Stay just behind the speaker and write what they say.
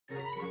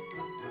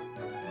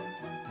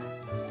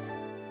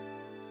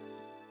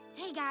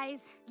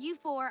guys, you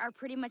four are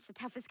pretty much the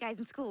toughest guys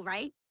in school,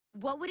 right?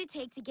 What would it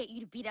take to get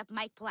you to beat up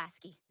Mike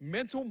Pulaski?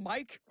 Mental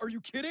Mike? Are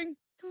you kidding?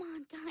 Come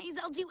on, guys,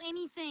 I'll do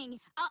anything.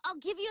 I'll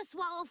give you a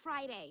swallow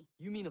Friday.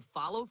 You mean a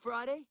follow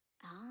Friday?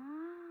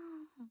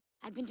 Oh,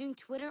 I've been doing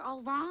Twitter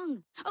all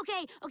wrong.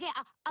 Okay,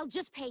 I'll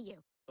just pay you.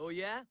 Oh,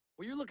 yeah?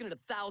 Well, you're looking at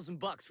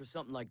 $1,000 for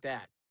something like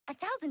that.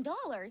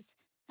 $1,000?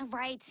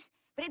 Right,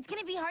 but it's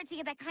gonna be hard to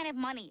get that kind of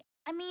money.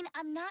 I mean,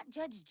 I'm not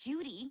Judge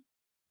Judy.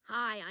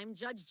 Hi, I'm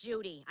Judge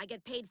Judy. I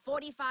get paid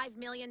 $45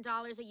 million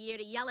a year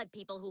to yell at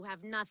people who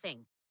have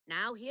nothing.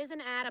 Now, here's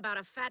an ad about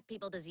a fat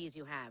people disease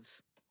you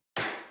have.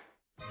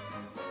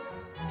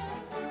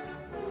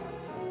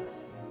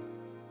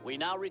 We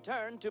now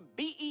return to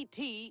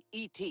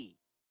B.E.T.E.T.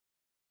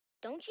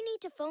 Don't you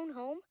need to phone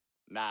home?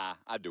 Nah,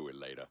 I'll do it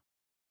later.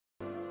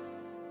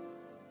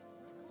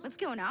 What's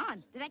going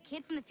on? Did that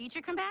kid from the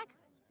future come back?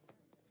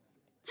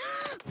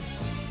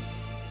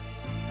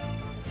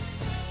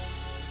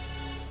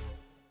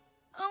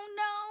 Oh,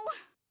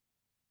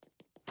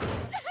 no!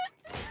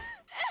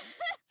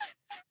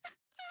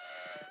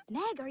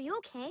 Meg, are you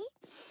okay?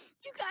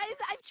 You guys,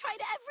 I've tried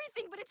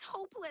everything, but it's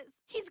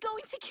hopeless. He's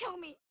going to kill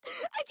me.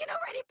 I can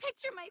already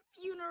picture my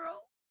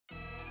funeral.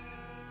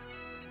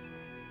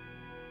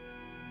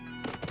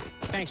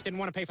 Thanks, didn't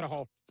want to pay for the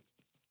whole.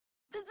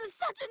 This is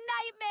such a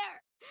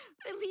nightmare.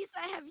 But at least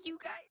I have you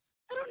guys.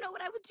 I don't know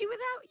what I would do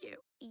without you.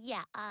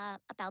 Yeah,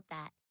 about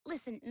that.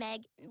 Listen,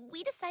 Meg,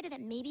 we decided that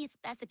maybe it's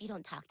best if you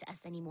don't talk to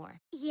us anymore.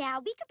 Yeah,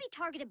 we could be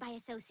targeted by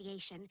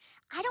association.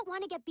 I don't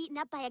want to get beaten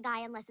up by a guy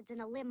unless it's in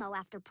a limo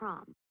after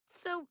prom.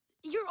 So,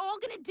 you're all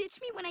gonna ditch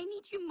me when I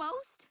need you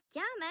most?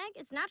 Yeah, Meg,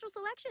 it's natural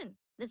selection.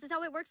 This is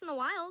how it works in the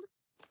wild.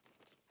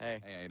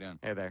 Hey. Hey, how you doing?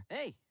 Hey there.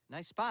 Hey,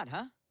 nice spot,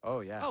 huh? Oh,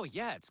 yeah. Oh,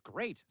 yeah, it's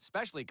great,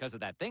 especially because of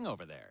that thing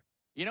over there.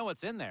 You know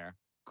what's in there?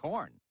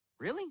 Corn.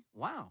 Really?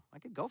 Wow, I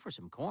could go for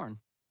some corn.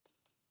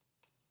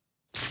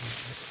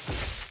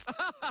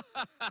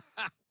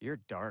 You're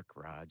dark,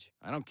 Raj.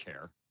 I don't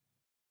care.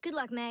 Good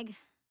luck, Meg.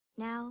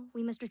 Now,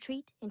 we must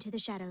retreat into the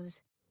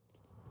shadows.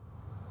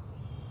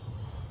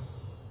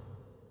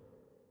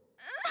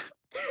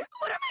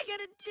 What am I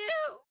gonna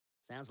do?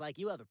 Sounds like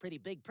you have a pretty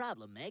big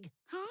problem, Meg.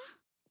 Huh?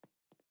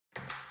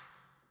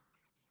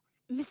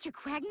 Mr.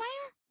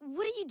 Quagmire?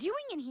 What are you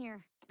doing in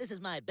here? This is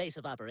my base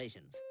of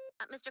operations.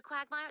 Mr.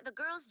 Quagmire, the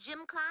girls'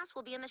 gym class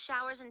will be in the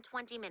showers in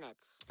 20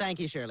 minutes. Thank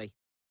you, Shirley.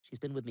 She's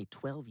been with me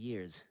 12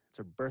 years. It's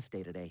her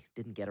birthday today.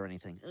 Didn't get her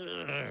anything.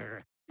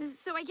 Ugh.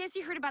 So I guess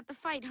you heard about the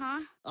fight,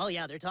 huh? Oh,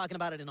 yeah, they're talking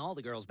about it in all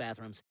the girls'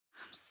 bathrooms.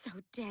 I'm so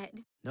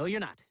dead. No, you're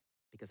not.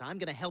 Because I'm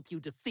gonna help you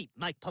defeat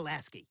Mike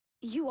Pulaski.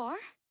 You are?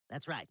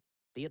 That's right.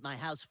 Be at my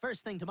house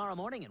first thing tomorrow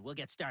morning and we'll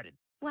get started.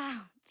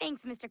 Wow,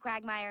 thanks, Mr.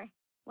 Quagmire.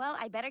 Well,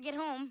 I better get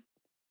home.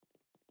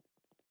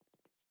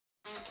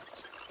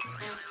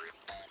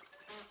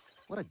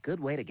 What a good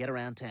way to get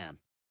around town.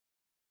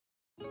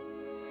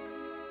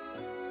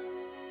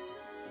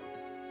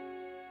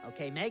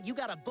 Okay, Meg, you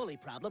got a bully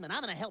problem, and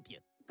I'm gonna help you.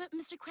 But,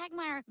 Mr.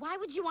 Quagmire, why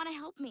would you want to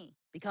help me?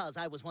 Because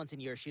I was once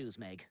in your shoes,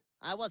 Meg.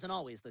 I wasn't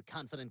always the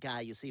confident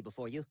guy you see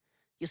before you.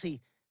 You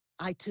see,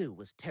 I too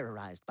was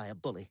terrorized by a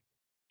bully.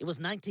 It was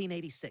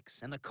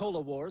 1986, and the Cola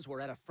Wars were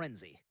at a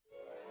frenzy.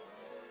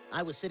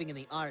 I was sitting in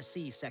the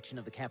RC section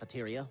of the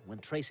cafeteria when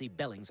Tracy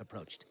Bellings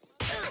approached.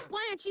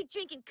 Why aren't you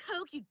drinking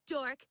Coke, you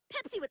dork?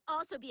 Pepsi would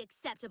also be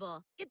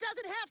acceptable. It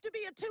doesn't have to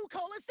be a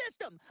two-cola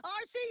system.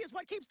 RC is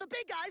what keeps the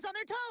big guys on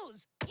their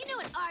toes. You know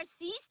what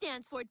RC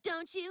stands for,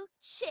 don't you?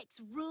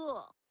 Chicks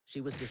rule. She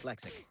was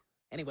dyslexic.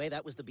 Anyway,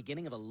 that was the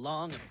beginning of a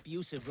long,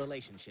 abusive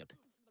relationship.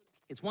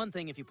 It's one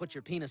thing if you put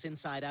your penis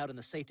inside out in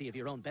the safety of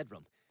your own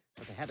bedroom,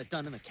 but to have it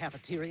done in the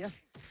cafeteria?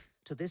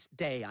 To this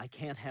day, I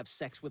can't have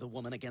sex with a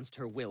woman against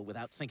her will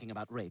without thinking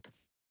about rape.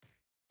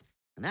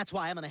 And that's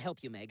why I'm gonna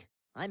help you, Meg.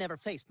 I never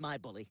faced my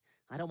bully.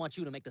 I don't want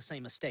you to make the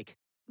same mistake.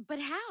 But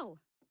how?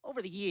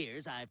 Over the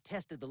years, I've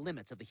tested the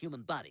limits of the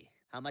human body,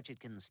 how much it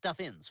can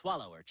stuff in,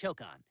 swallow, or choke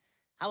on,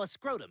 how a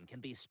scrotum can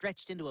be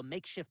stretched into a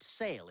makeshift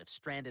sail if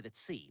stranded at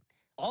sea.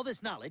 All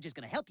this knowledge is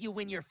going to help you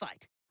win your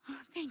fight.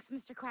 Thanks,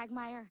 Mr.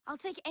 Quagmire. I'll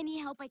take any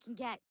help I can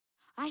get.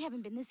 I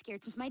haven't been this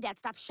scared since my dad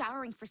stopped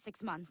showering for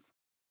 6 months.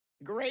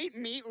 Great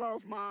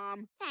meatloaf,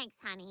 Mom. Thanks,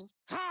 honey.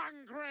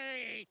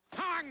 Hungry!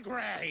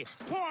 Hungry!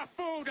 Pour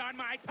food on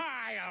my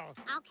pile!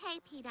 Okay,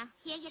 Peter.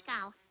 Here you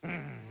go.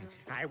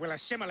 I will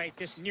assimilate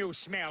this new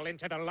smell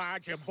into the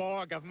larger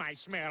Borg of my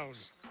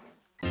smells.